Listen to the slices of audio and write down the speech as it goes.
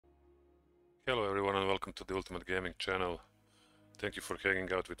Hello everyone and welcome to the Ultimate Gaming channel. Thank you for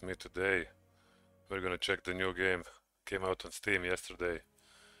hanging out with me today. We're gonna check the new game. Came out on Steam yesterday.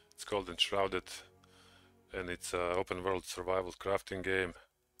 It's called Enshrouded and it's an open world survival crafting game.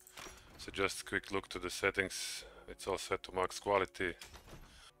 So just a quick look to the settings. It's all set to max quality.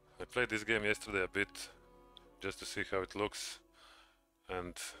 I played this game yesterday a bit just to see how it looks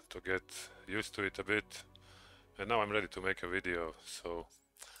and to get used to it a bit. And now I'm ready to make a video, so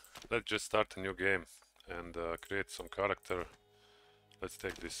let's just start a new game and create some character. Let's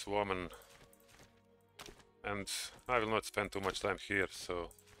take this woman, and I will not spend too much time here, so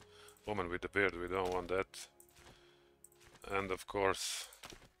woman with the beard, we don't want that. And of course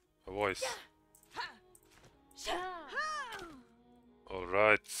a voice.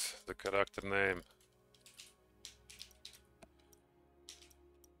 Alright, the character name.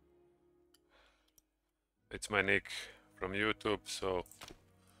 It's my nick from YouTube, so...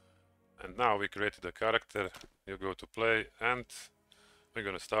 And now we created a character. You go to play and we're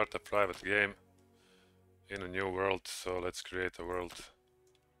gonna start a private game in a new world, so let's create a world.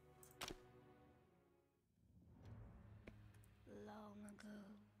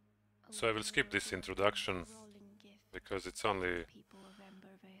 So I will skip this introduction because it's only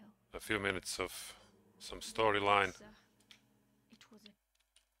a few minutes of some storyline.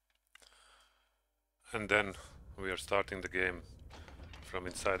 And then we are starting the game from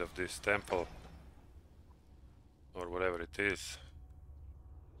inside of this temple or whatever it is.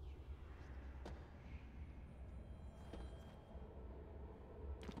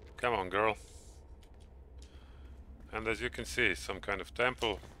 Come on, girl. And as you can see, some kind of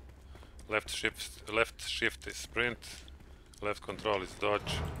temple. Left shift is sprint, left control is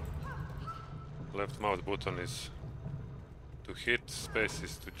dodge, left mouse button is to hit, space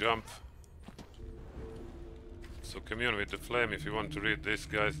is to jump. So commune with the flame. If you want to read this,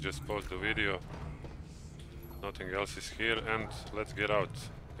 guys, just pause the video. Nothing else is here, and let's get out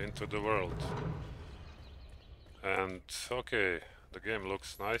into the world. And okay, the game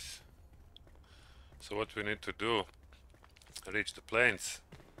looks nice. So what we need to do, reach the plains.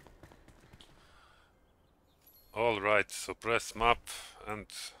 Alright, so press map, and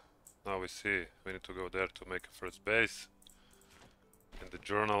now we see we need to go there to make a first base. In the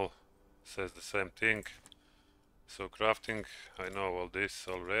journal says the same thing. So crafting, I know all this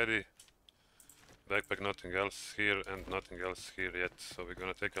already. Backpack, nothing else here and nothing else here yet. So we're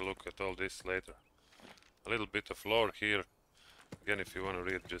gonna take a look at all this later. A little bit of lore here. Again, if you wanna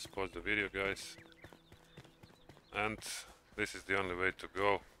read, just pause the video, guys. And this is the only way to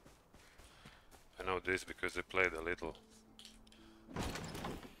go. I know this because I played a little.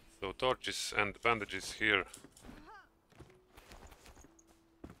 So torches and bandages here.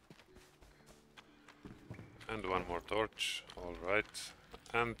 And one more torch, alright.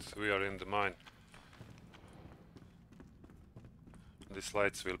 And we are in the mine. These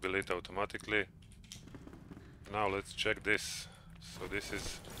lights will be lit automatically. Now let's check this. So this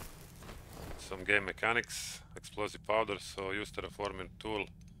is some game mechanics. Explosive powder, so use terraforming tool.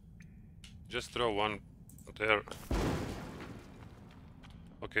 Just throw one there.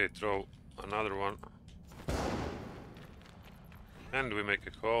 Okay, throw another one. And we make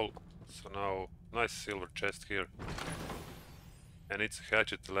a hole. So now nice silver chest here. And it's a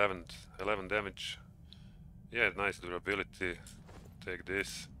hatchet, 11 damage. Yeah, nice durability. Take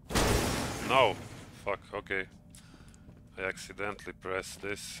this. No! Fuck, okay. I accidentally pressed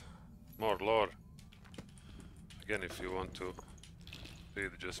this. More lore. Again, if you want to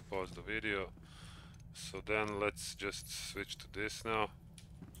read, just pause the video. So then let's just switch to this now.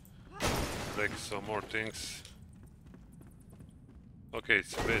 Take some more things. Okay,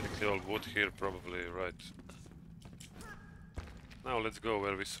 it's basically all wood here, probably, right. Now let's go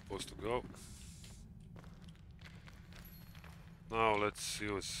where we're supposed to go. Now let's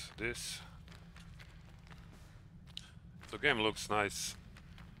use this. The game looks nice.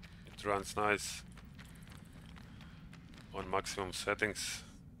 It runs nice. On maximum settings.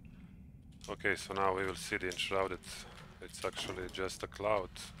 Okay, so now we will see the Enshrouded. It's actually just a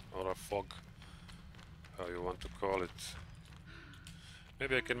cloud or a fog, how you want to call it.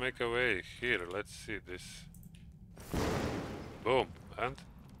 Maybe I can make a way here, let's see this. Boom, and?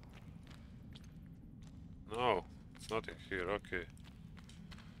 No, it's nothing here, okay.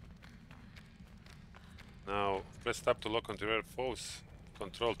 Now, press tab to lock onto rare foes,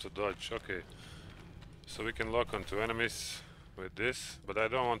 control to dodge, okay. So we can lock onto enemies with this, but I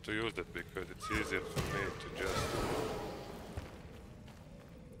don't want to use that because it's easier for me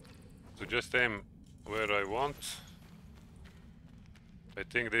to just aim where I want. I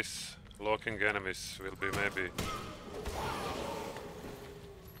think this locking enemies will be maybe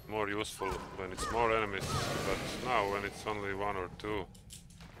more more useful when it's more enemies, but now when it's only one or two,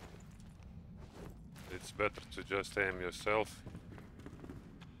 it's better to just aim yourself.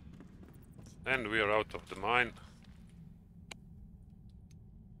 And we are out of the mine.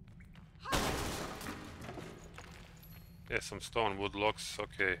 Yeah, some stone wood logs,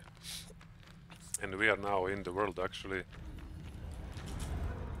 okay. And we are now in the world actually.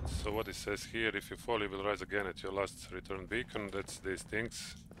 So what it says here, if you fall you will rise again at your last return beacon, that's these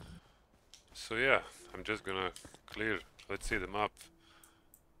things. So yeah, I'm just gonna clear, let's see the map.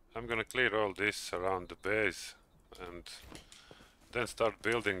 I'm gonna clear all this around the base and then start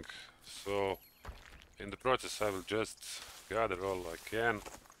building. So in the process I will just gather all I can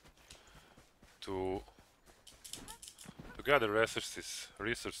to gather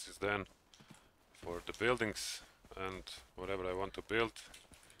resources then for the buildings and whatever I want to build.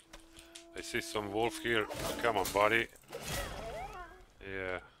 I see some wolf here. Come on, buddy.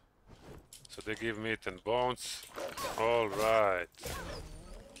 Yeah. So they give meat and bones. All right.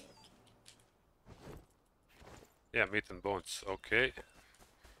 Yeah, meat and bones. Okay.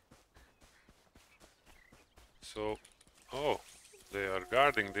 So, oh, they are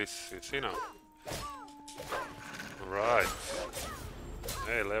guarding this, you see now. Right.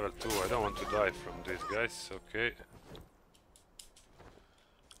 Hey, level 2. I don't want to die from these guys. Okay.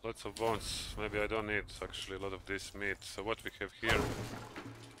 Lots of bones. Maybe I don't need actually a lot of this meat. So what we have here?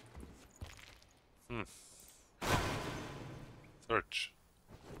 Search.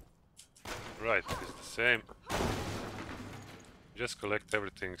 Right, it's the same. Just collect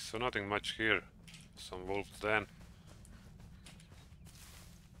everything. So nothing much here. Some wolves then.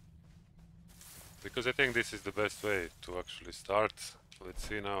 Because I think this is the best way to actually start. Let's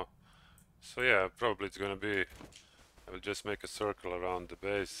see now. So yeah, probably it's gonna be... I will just make a circle around the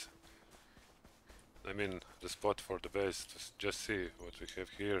base. I mean, the spot for the base to just see what we have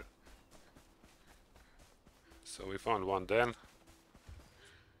here. So we found one den.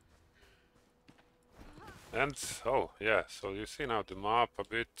 And, oh yeah, so you see now the map a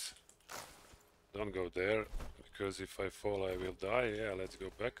bit. Don't go there, because if I fall I will die. Yeah, let's go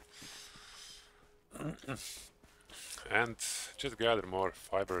back. And just gather more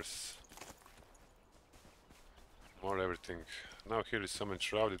fibers. More everything. Now here is some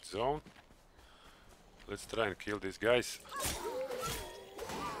enshrouded zone. Let's try and kill these guys.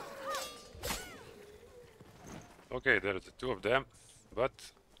 Okay, there are the two of them, but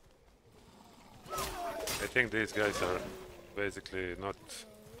I think these guys are basically not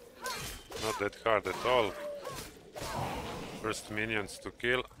that hard at all. First minions to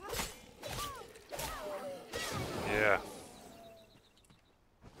kill. Yeah.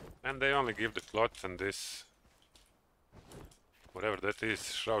 And they only give the cloth and this, whatever that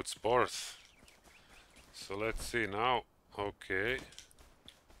is, shroud spores. So let's see now. Okay.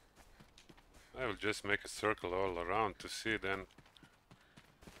 I will just make a circle all around to see then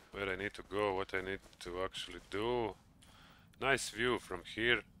where I need to go, what I need to actually do. Nice view from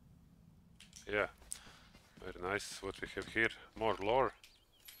here. Yeah, very nice what we have here. More lore.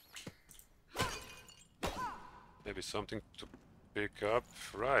 Maybe something to pick up.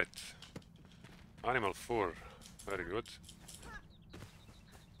 Right. Animal fur. Very good.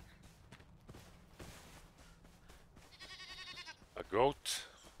 A goat.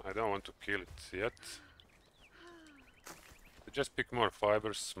 I don't want to kill it yet. Just pick more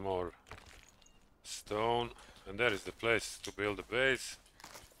fibers, more stone, and there is the place to build a base.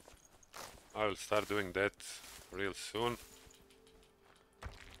 I will start doing that real soon.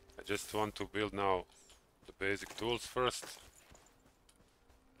 I just want to build now the basic tools first.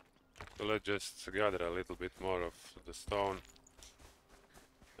 So let's just gather a little bit more of the stone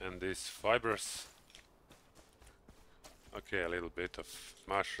and these fibers. Okay, a little bit of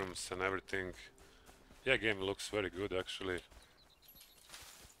mushrooms and everything. Yeah, game looks very good actually.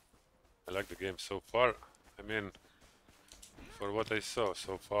 I like the game so far. I mean, for what I saw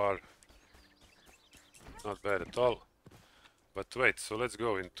so far, not bad at all. But wait, so let's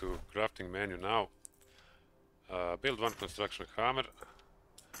go into crafting menu now. Build one construction hammer.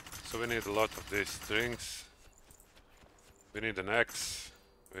 So we need a lot of these strings. We need an axe.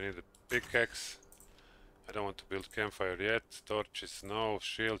 We need a pickaxe. I don't want to build campfire yet. Torches, no.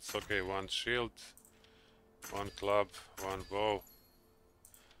 Shields, okay, one shield. One club, one bow.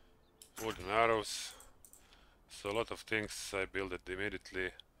 Wooden arrows. So a lot of things I build it immediately.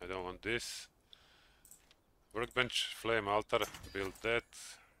 I don't want this. Workbench, flame altar, build that,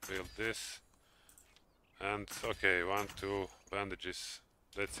 build this. And okay, 1, 2 bandages.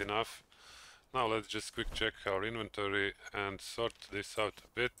 That's enough. Now let's just quick check our inventory and sort this out a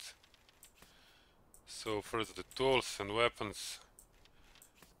bit. So first the tools and weapons.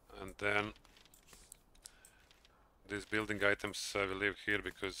 Then these building items I will leave here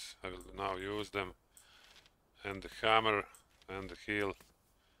because I will now use them. And the hammer and the heel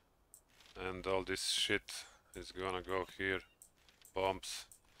and all this shit is gonna go here. Bombs.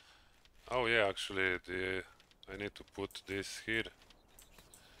 Oh yeah, actually I need to put this here.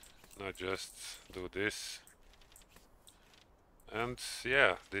 Not just do this. And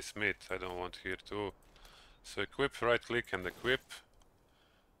yeah, this meat I don't want here too. So equip, right click and equip.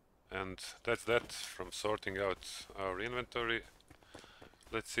 And that's that from sorting out our inventory.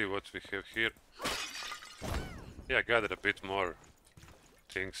 Let's see what we have here. Yeah, gather a bit more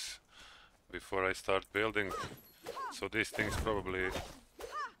things before I start building. So these things probably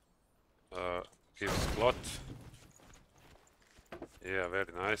gives plot. Yeah,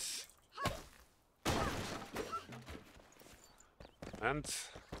 very nice. And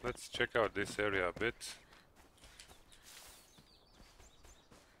let's check out this area a bit.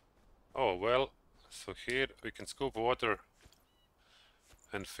 Oh well, so here we can scoop water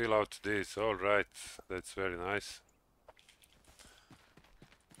and fill out these. Alright, that's very nice.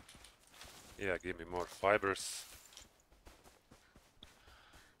 Yeah, give me more fibers.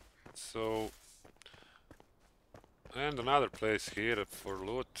 So, and another place here for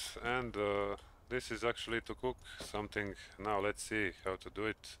loot, and this is actually to cook something. Now let's see how to do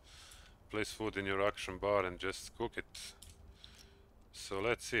it. Place food in your action bar and just cook it. So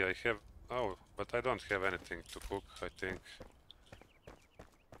let's see, I have... oh, but I don't have anything to cook, I think.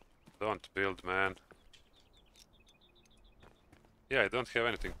 Don't build, man. Yeah, I don't have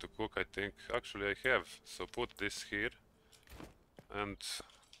anything to cook, I think. Actually, I have. So put this here. And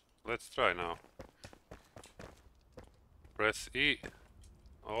let's try now. Press E,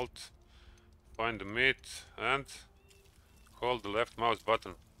 Alt, find the meat, and hold the left mouse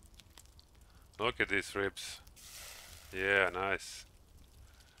button. Look at these ribs. Yeah, nice.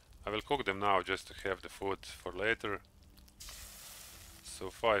 I will cook them now just to have the food for later. So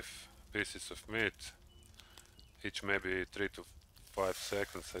 5 pieces of meat. Each maybe 3 to 5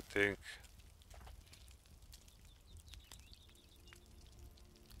 seconds, I think.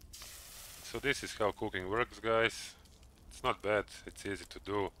 So this is how cooking works, guys. It's not bad, it's easy to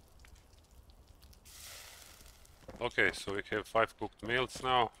do. Okay, so we have 5 cooked meals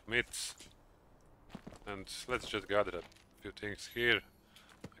now, meats. And let's just gather a few things here.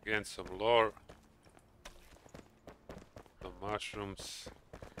 Again, some lore. Some mushrooms.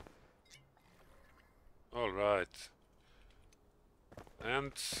 Alright.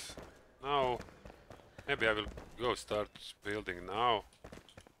 And now, maybe I will go start building now.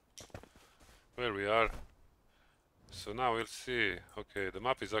 Where we are. So now we'll see. Okay, the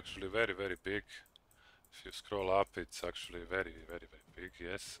map is actually very, very big. If you scroll up, it's actually very, very, very big,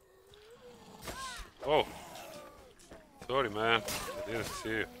 yes. Oh! Sorry, man. I didn't see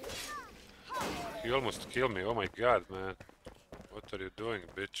you. You almost killed me. Oh my god, man. What are you doing,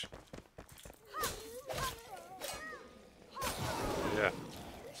 bitch? Yeah.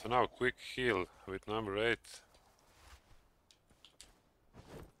 So now quick heal with number 8.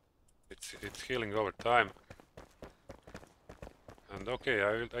 It's healing over time. And okay,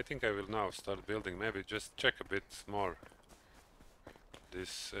 I think I will now start building. Maybe just check a bit more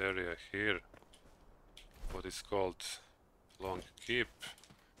this area here. What is called Long Keep.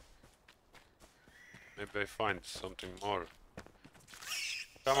 Maybe I find something more.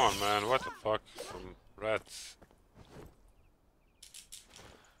 Come on, man, what the fuck? Some rats.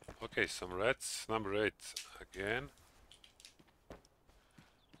 Okay, some rats. Number 8 again.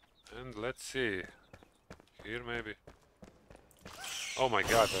 And let's see. Here maybe. Oh my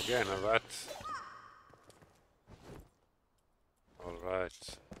god, again a rat.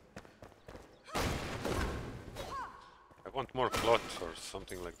 Alright. I want more plot or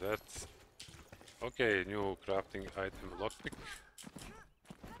something like that. Okay, new crafting item lockpick.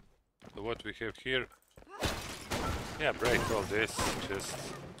 So what we have here? Yeah, break all this. Just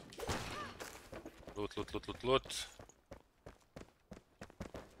loot, loot, loot, loot, loot.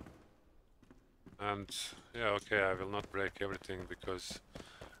 And yeah, okay, I will not break everything because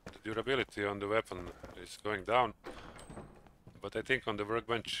the durability on the weapon is going down. But I think on the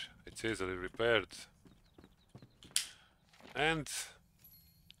workbench it's easily repaired. And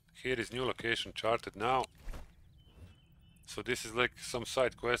here is new location charted now. So this is like some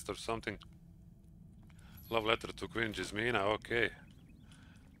side quest or something. Love letter to Queen Jasmina, okay.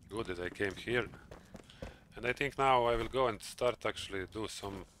 Good that I came here. And I think now I will go and start actually do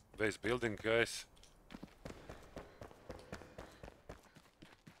some base building, guys.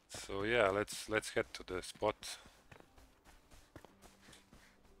 So yeah, let's head to the spot.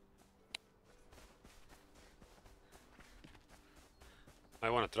 I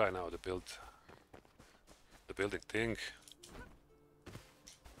want to try now the building thing.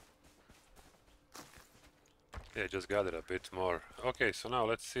 Yeah, just gather a bit more. Okay, so now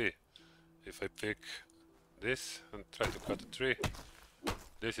let's see if I pick this and try to cut a tree.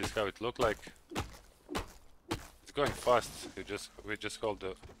 This is how it looked like. It's going fast. We just hold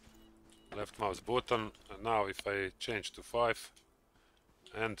the left mouse button, and now if I change to 5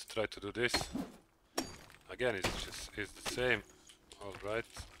 and try to do this again, it's the same. All right.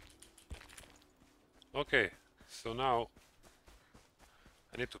 Okay, so now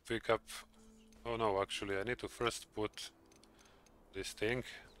I need to pick up. Oh no, actually I need to first put this thing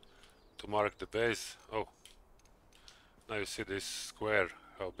to mark the base. Oh, now you see this square,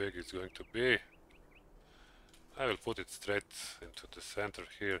 how big it's going to be. I will put it straight into the center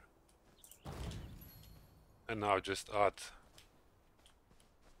here. And now just add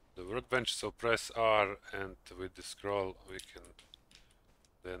the workbench, so press R, and with the scroll we can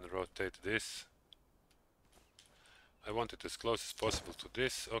then rotate this. I want it as close as possible to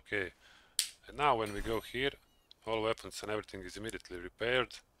this. Okay, and now when we go here, all weapons and everything is immediately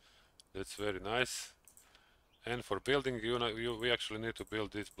repaired. That's very nice. And for building, we actually need to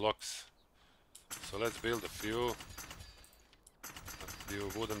build these blocks. So let's build a few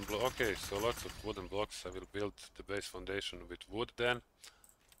wooden blocks. Okay, so lots of wooden blocks. I will build the base foundation with wood then.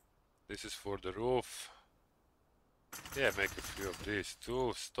 This is for the roof. Yeah, make a few of these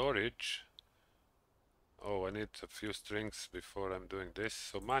too. Storage. Oh, I need a few strings before I'm doing this.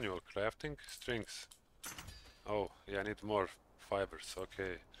 So manual crafting, strings. Oh, yeah, I need more fibers.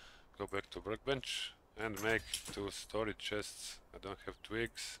 Okay, go back to workbench and make 2 storage chests. I don't have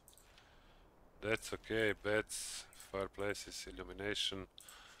twigs. That's okay. Beds, fireplaces, illumination.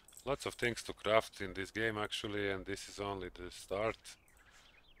 Lots of things to craft in this game actually, and this is only the start.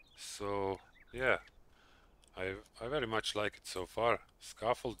 So yeah, I very much like it so far.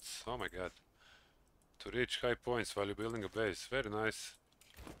 Scaffolds, oh my god. To reach high points while you're building a base, very nice.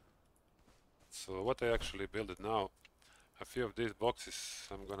 So what I actually build it now, a few of these boxes,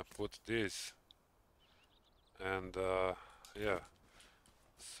 I'm gonna put these. And yeah,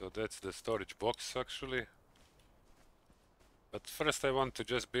 so that's the storage box actually. But first I want to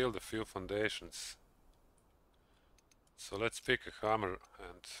just build a few foundations. So let's pick a hammer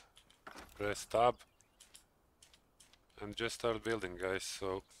and press tab and just start building, guys.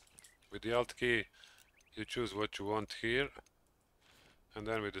 So with the Alt key you choose what you want here, and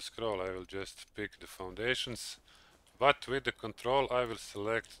then with the scroll I will just pick the foundations, but with the control I will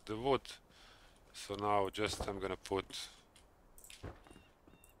select the wood. So now just I'm gonna put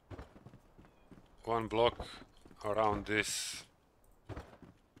 1 block around this.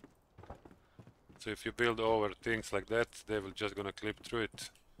 So if you build over things like that, they will just gonna clip through it,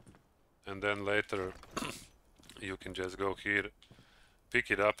 and then later you can just go here, pick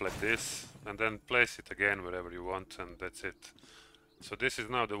it up like this, and then place it again wherever you want, and that's it. So this is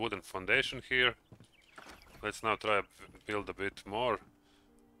now the wooden foundation here. Let's now try build a bit more,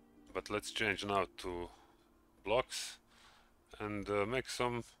 but let's change now to blocks and make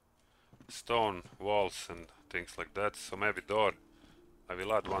some stone walls and things like that. So maybe door. I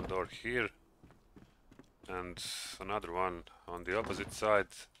will add 1 door here and another one on the opposite side.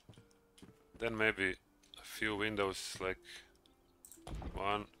 Then maybe a few windows, like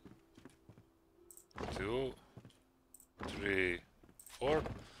 1, 2, 3, 4.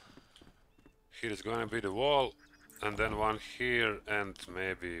 Here is gonna be the wall, and then 1 here and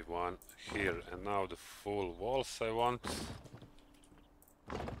maybe 1 here. And now the full walls I want.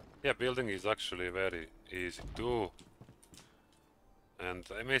 Yeah, building is actually very easy too. And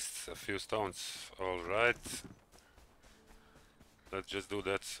I missed a few stones. Alright, let's just do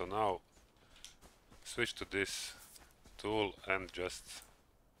that. So now switch to this tool and just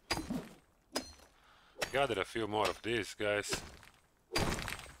gather a few more of these guys.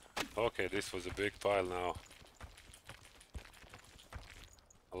 Okay, this was a big pile now.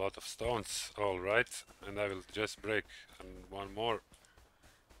 A lot of stones. Alright, and I will just break 1 more.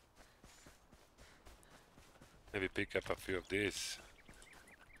 Maybe pick up a few of these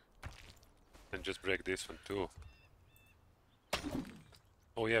and just break this one too.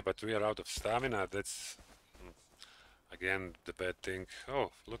 Oh yeah, but we are out of stamina. That's again the bad thing. Oh,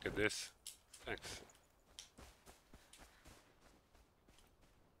 look at this. Thanks.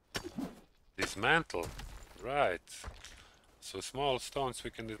 Dismantle. Right. So small stones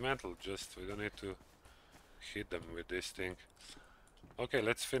we can dismantle, just we don't need to hit them with this thing. Okay,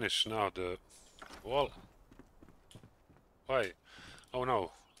 let's finish now the wall. Why? Oh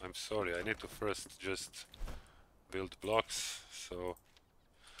no, I'm sorry, I need to first just build blocks. So,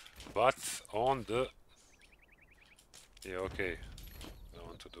 but on the... Yeah, okay.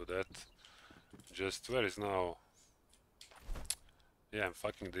 to do that. Just where is now? Yeah, I'm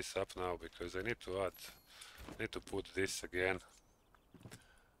fucking this up now because I need to put this again.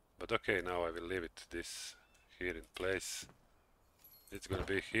 But okay, now I will leave it this here in place. It's gonna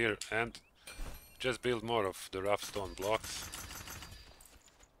be here, and just build more of the rough stone blocks.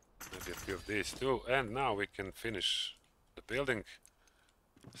 Maybe a few of these too, and now we can finish the building.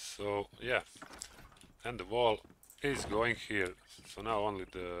 So yeah, and the wall is going here. So now only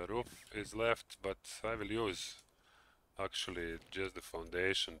the roof is left, but I will use actually just the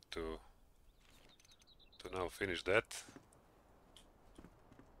foundation to now finish that.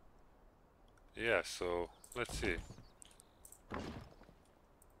 Yeah, so let's see.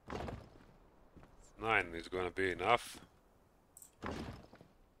 9 is gonna be enough.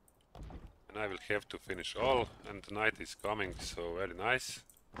 And I will have to finish all, and the night is coming, so very nice.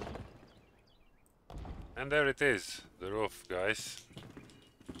 And there it is, the roof, guys.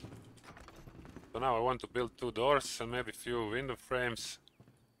 So now I want to build 2 doors and maybe a few window frames.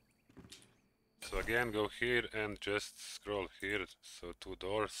 So again, go here and just scroll here, so 2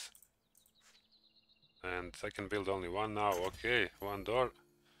 doors. And I can build only 1 now, okay, 1 door.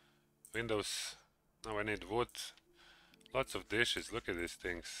 Windows, now I need wood. Lots of dishes, look at these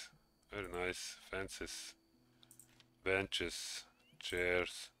things. Very nice, fences, benches,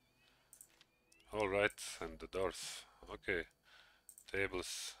 chairs. Alright, and the doors, okay.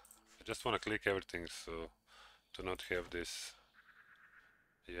 Tables, I just want to click everything so to not have this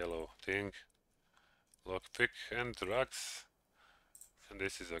yellow thing. Lockpick and rugs. And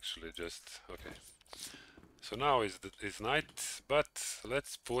this is actually just, okay. So now is night, but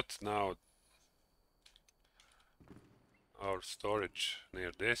let's put now our storage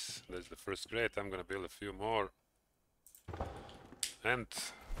near this. That's the first grate. I'm gonna build a few more and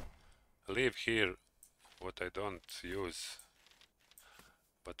leave here what I don't use,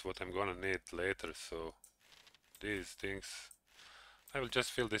 but what I'm gonna need later. So these things, I will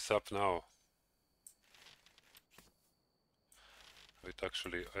just fill this up now with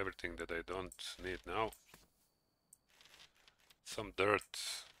actually everything that I don't need now. Some dirt,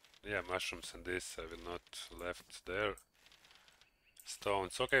 yeah, mushrooms and this I will not left there.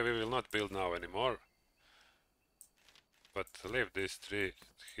 Stones, okay, we will not build now anymore, but leave this tree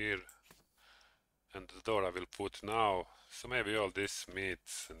here, and the door I will put now. So maybe all this meat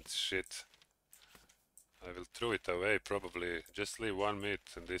and shit I will throw it away probably. Just leave 1 meat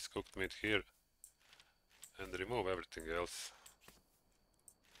and this cooked meat here, and remove everything else.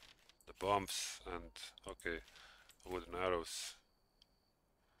 The bombs and okay, wooden arrows,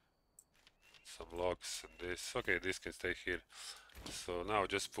 some logs and this. Okay, this can stay here. So now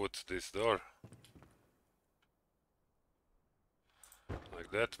just put this door like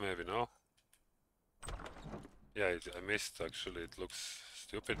that, maybe, no? Yeah, I missed actually, it looks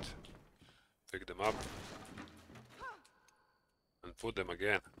stupid. Pick them up and put them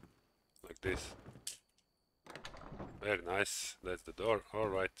again, like this. Very nice, that's the door,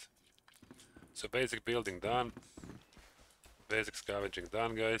 alright. So basic building done, basic scavenging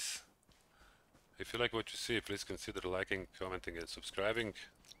done, guys. If you like what you see, please consider liking, commenting and subscribing.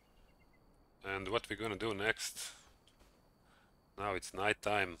 And what we're gonna do next, now it's night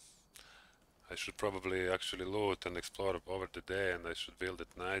time. I should probably actually loot and explore over the day, and I should build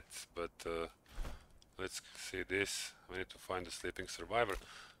at night, but let's see this. We need to find a sleeping survivor.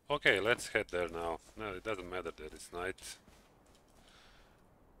 Okay, let's head there now. No, it doesn't matter that it's night.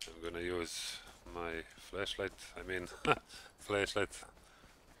 I'm gonna use my flashlight, I mean flashlight,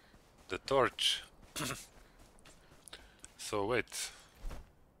 the torch. So wait,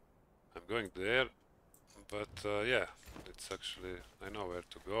 I'm going there, but yeah, it's actually, I know where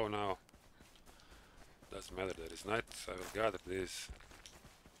to go now. Doesn't matter that it's night. I will gather these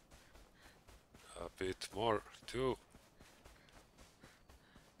a bit more too,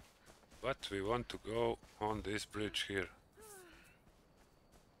 but we want to go on this bridge here.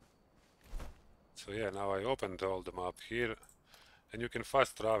 So yeah, now I opened all the map here, and you can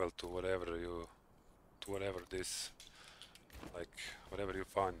fast travel to whatever this, like whatever you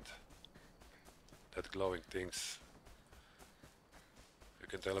find, that glowing things. You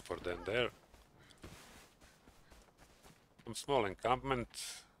can teleport them there. Some small encampment.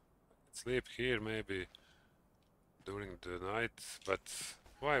 Sleep here maybe during the night, but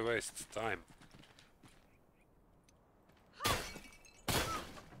why waste time?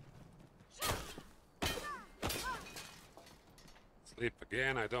 Sleep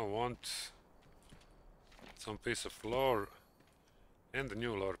again, I don't want. Some piece of lore and a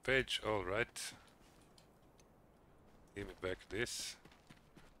new lore page, alright. Give me back this.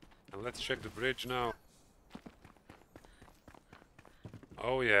 And let's check the bridge now.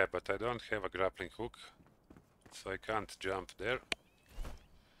 Oh yeah, but I don't have a grappling hook, so I can't jump there.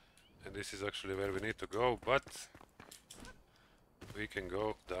 And this is actually where we need to go, but we can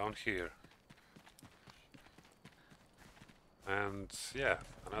go down here. And yeah,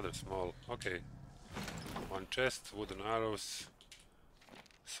 another small, okay. One chest, wooden arrows,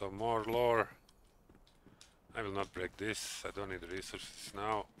 some more lore. I will not break this, I don't need resources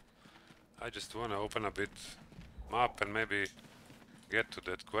now. I just wanna open a bit map and maybe get to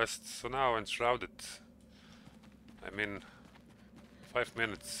that quest. So now Enshrouded. I mean, 5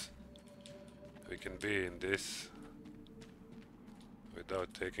 minutes we can be in this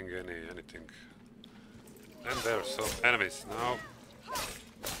without taking anything. And there are some enemies now.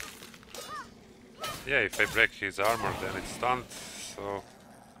 Yeah, if I break his armor then it's stunned, so...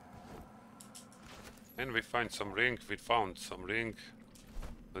 And we find some ring, we found some ring.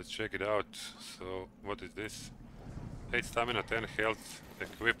 Let's check it out. So, what is this? 8 stamina, 10 health,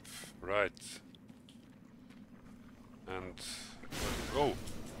 equip, right. And... oh!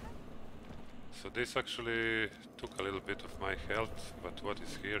 So this actually took a little bit of my health, but what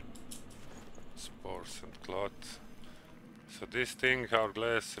is here? Spores and cloth. So this thing,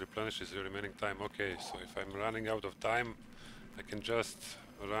 hourglass, replenishes your remaining time. Okay, so if I'm running out of time, I can just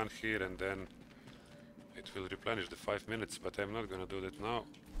run here and then it will replenish the 5 minutes, but I'm not gonna do that now.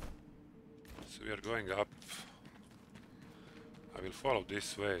 So we are going up. I will follow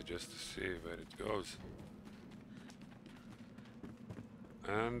this way just to see where it goes.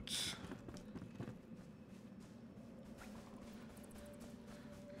 And...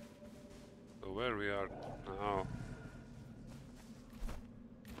 so where we are now.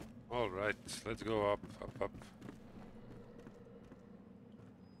 Alright, let's go up, up, up.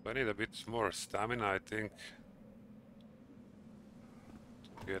 I need a bit more stamina, I think,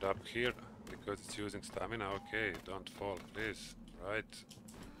 to get up here, because it's using stamina. Okay, don't fall, please. Right.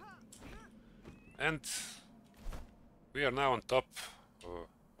 And we are now on top,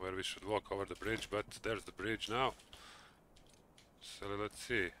 where we should walk over the bridge, but there's the bridge now. So let's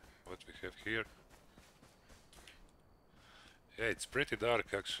see what we have here. Yeah, it's pretty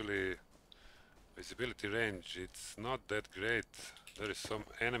dark actually. Visibility range, it's not that great. There is some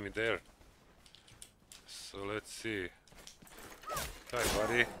enemy there. So let's see. Hi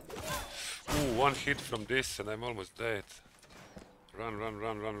buddy. Ooh, one hit from this and I'm almost dead. Run, run,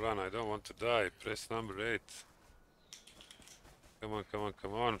 run, run, run. I don't want to die. Press number 8. Come on, come on,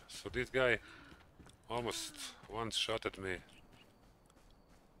 come on. So this guy almost one-shot at me.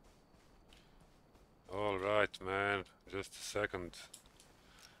 Alright, man. Just a second.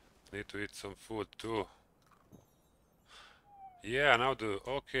 Need to eat some food too. Yeah, now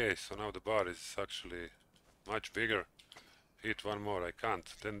okay, so now the bar is actually much bigger. Eat one more, I can't.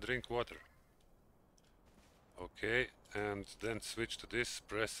 Then drink water. Okay, and then switch to this,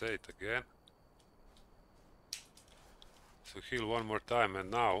 press 8 again. So heal one more time,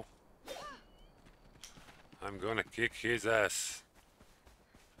 and now I'm gonna kick his ass.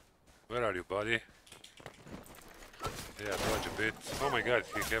 Where are you, buddy? Yeah, dodge a bit. Oh my god,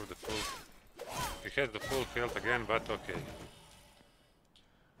 he has the full health again, but okay.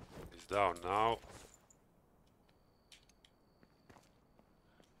 He's down now.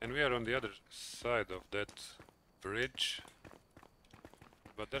 And we are on the other side of that bridge.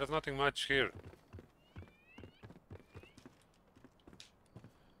 But there is nothing much here.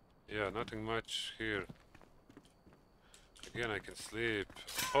 Yeah, nothing much here. Again, I can sleep.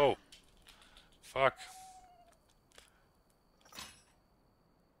 Oh! Fuck!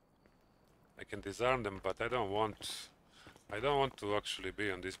 I can disarm them, but I don't want to actually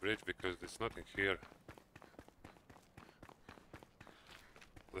be on this bridge because there's nothing here.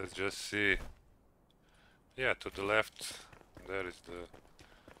 Let's just see. Yeah, to the left there is the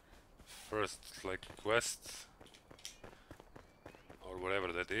first like quest or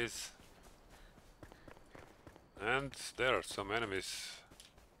whatever that is. And there are some enemies.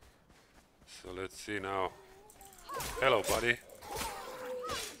 So let's see now. Hello, buddy.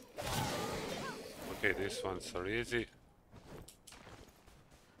 Okay, these ones are easy.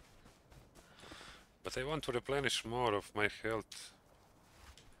 But I want to replenish more of my health.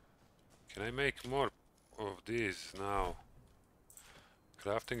 Can I make more of these now?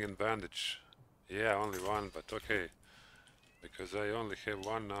 Crafting and bandage. Yeah, only one, but okay. Because I only have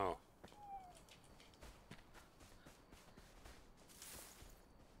one now.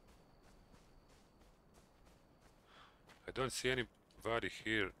 I don't see anybody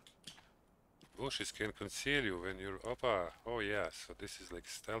here. Bushes can conceal you when you're Oppa. Oh yeah, so this is like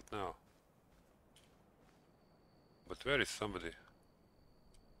stealth now. But where is somebody?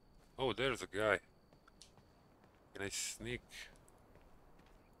 Oh, there's a guy. Can I sneak?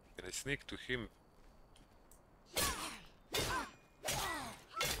 I sneak to him.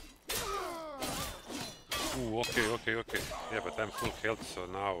 Ooh, okay, okay, okay. Yeah, but I'm full health, so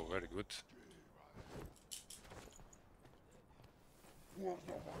now very good. No,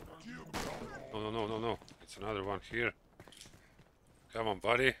 no, no, no, no. It's another one here. Come on,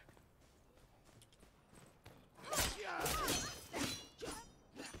 buddy.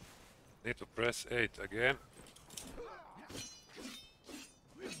 Need to press 8 again.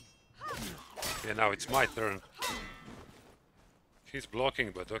 Yeah, now it's my turn. He's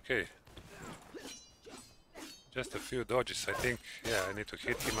blocking, but okay. Just a few dodges, I think. Yeah, I need to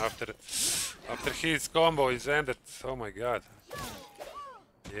hit him after his combo is ended. Oh my god.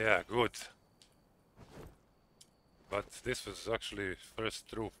 Yeah, good. But this was actually first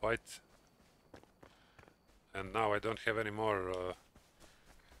true fight. And now I don't have any more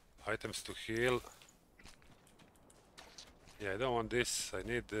items to heal. Yeah, I don't want this. I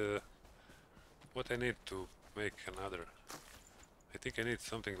need what I need to make another. I think I need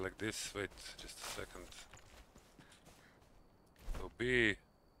something like this. Wait, just a second. So B,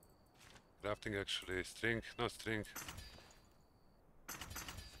 crafting actually, string, no string.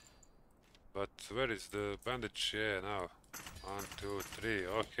 But where is the bandage? Yeah, now. 1, 2, 3,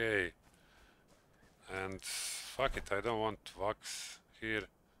 okay. And fuck it, I don't want wax here,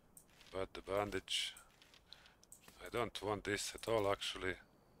 but the bandage. I don't want this at all actually.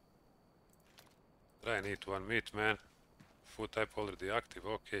 I need one meat, man. Food type already active,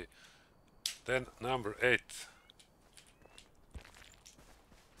 okay. Then number 8.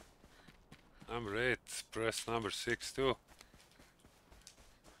 Number 8, press number 6 too.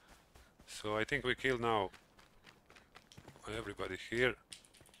 So I think we kill now everybody here.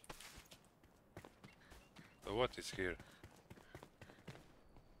 So what is here?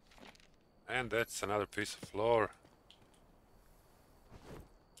 And that's another piece of floor.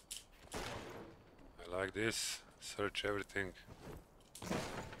 I like this. Search everything.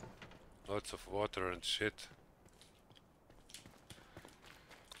 Lots of water and shit.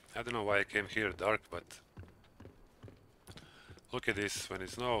 I don't know why I came here dark, but look at this when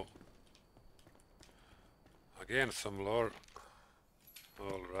it's snow. Again some lore.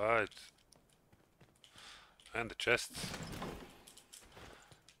 Alright. And the chest.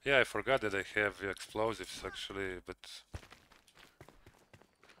 Yeah, I forgot that I have explosives actually, but...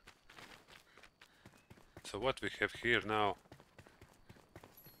 So what we have here now?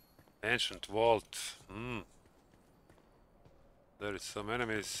 Ancient vault. There is some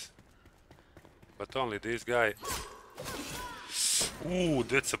enemies. But only this guy. Ooh,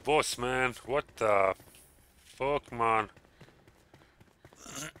 that's a boss, man. What the fuck, man.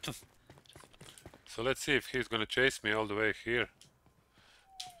 So let's see if he's gonna chase me all the way here.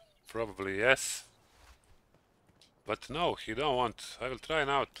 Probably yes. But no, he don't want. I will try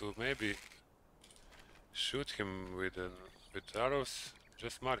now to maybe shoot him with arrows.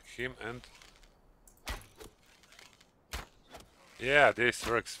 Just mark him and... Yeah, this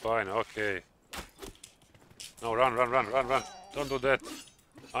works fine, okay. No, run, run, run, run, run. Don't do that.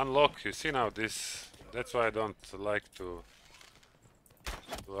 Unlock, you see now this... That's why I don't like to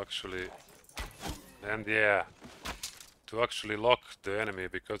actually... And yeah, to actually lock the enemy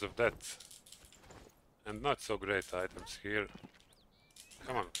because of that. And not so great items here.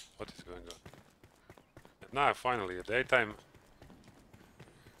 Come on, what is going on? And now finally a daytime.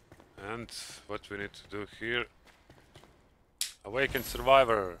 And what we need to do here? Awakened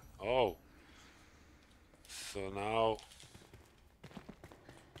survivor. Oh. So now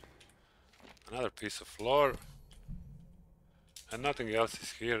another piece of floor. And nothing else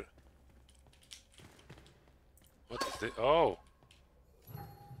is here. What is this? Oh.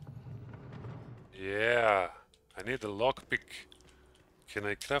 Yeah. I need a lockpick. Can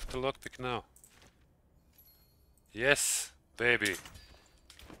I craft a lockpick now? Yes, baby.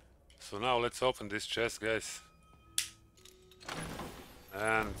 So now let's open this chest, guys.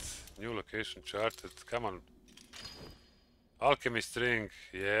 And new location charted. Come on. Alchemy string.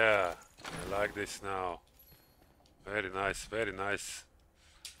 Yeah. I like this now. Very nice, very nice.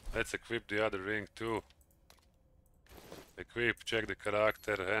 Let's equip the other ring too. Equip, check the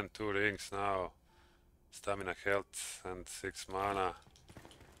character, and 2 rings now. Stamina, health, and 6 mana.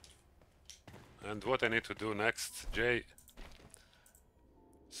 And what I need to do next, J.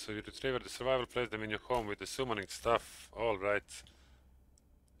 So you retrieve the survival, place them in your home with the summoning stuff. Alright.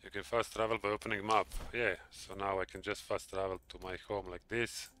 You can fast travel by opening map. Yeah, so now I can just fast travel to my home like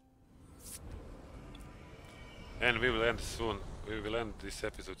this. And we will end soon. We will end this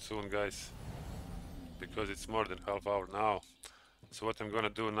episode soon, guys. Because it's more than half hour now. So what I'm gonna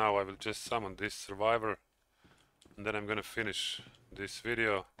do now, I will just summon this survivor. And then I'm gonna finish this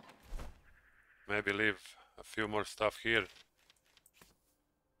video. maybe leave a few more stuff here.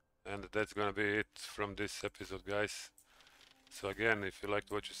 And that's gonna be it from this episode, guys. So again, if you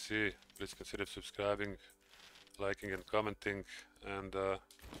liked what you see, please consider subscribing, liking and commenting, and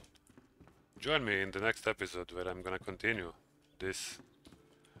join me in the next episode where I'm gonna continue this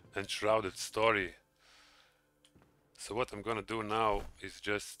Enshrouded story. So what I'm gonna do now is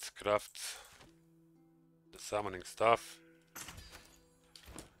just craft the summoning stuff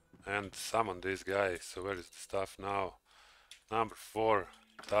and summon this guy. So where is the stuff now? Number 4,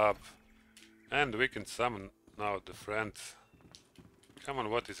 tab, and we can summon now the friend. Come on,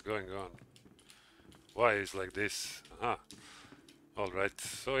 what is going on? Why is like this? Ah, alright,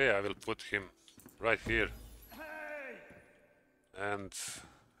 so yeah, I will put him right here. And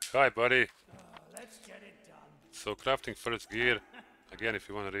hi buddy. Let's get it done. So crafting first gear. Again, if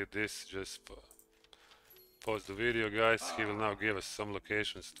you want to read this, just pause the video, guys. He will now give us some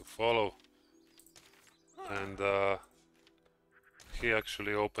locations to follow. And he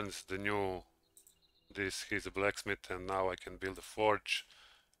actually opens the new he's a blacksmith, and now I can build a forge.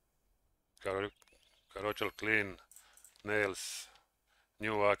 Carrochal clean, nails,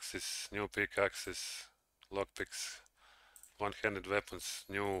 new axes, new pickaxes, lockpicks, one-handed weapons,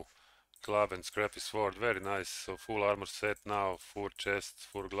 new club and scrappy sword, very nice. So full armor set now, full chest,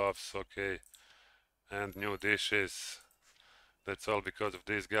 full gloves, okay. And new dishes. That's all because of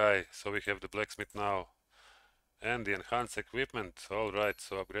this guy. So we have the blacksmith now. And the enhanced equipment, alright,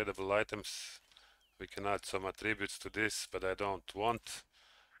 so upgradable items. We can add some attributes to this, but I don't want.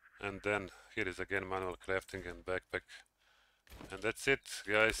 And then here is again manual crafting and backpack. And that's it,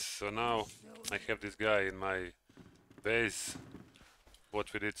 guys. So now I have this guy in my base.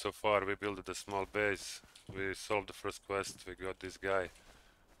 What we did so far, we built a small base. We solved the first quest, we got this guy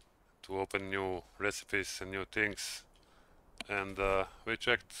to open new recipes and new things. And we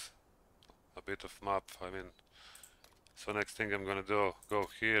checked a bit of map, I mean. So next thing I'm gonna do, go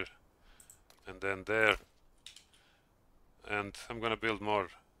here and then there. And I'm gonna build more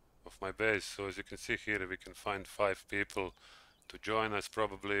of my base. So as you can see here, we can find 5 people to join us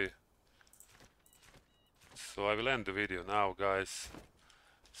probably. So I will end the video now, guys.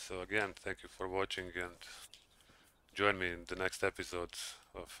 So again, thank you for watching, and join me in the next episode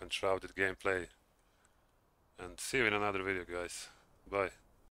of Enshrouded gameplay. And see you in another video, guys. Bye.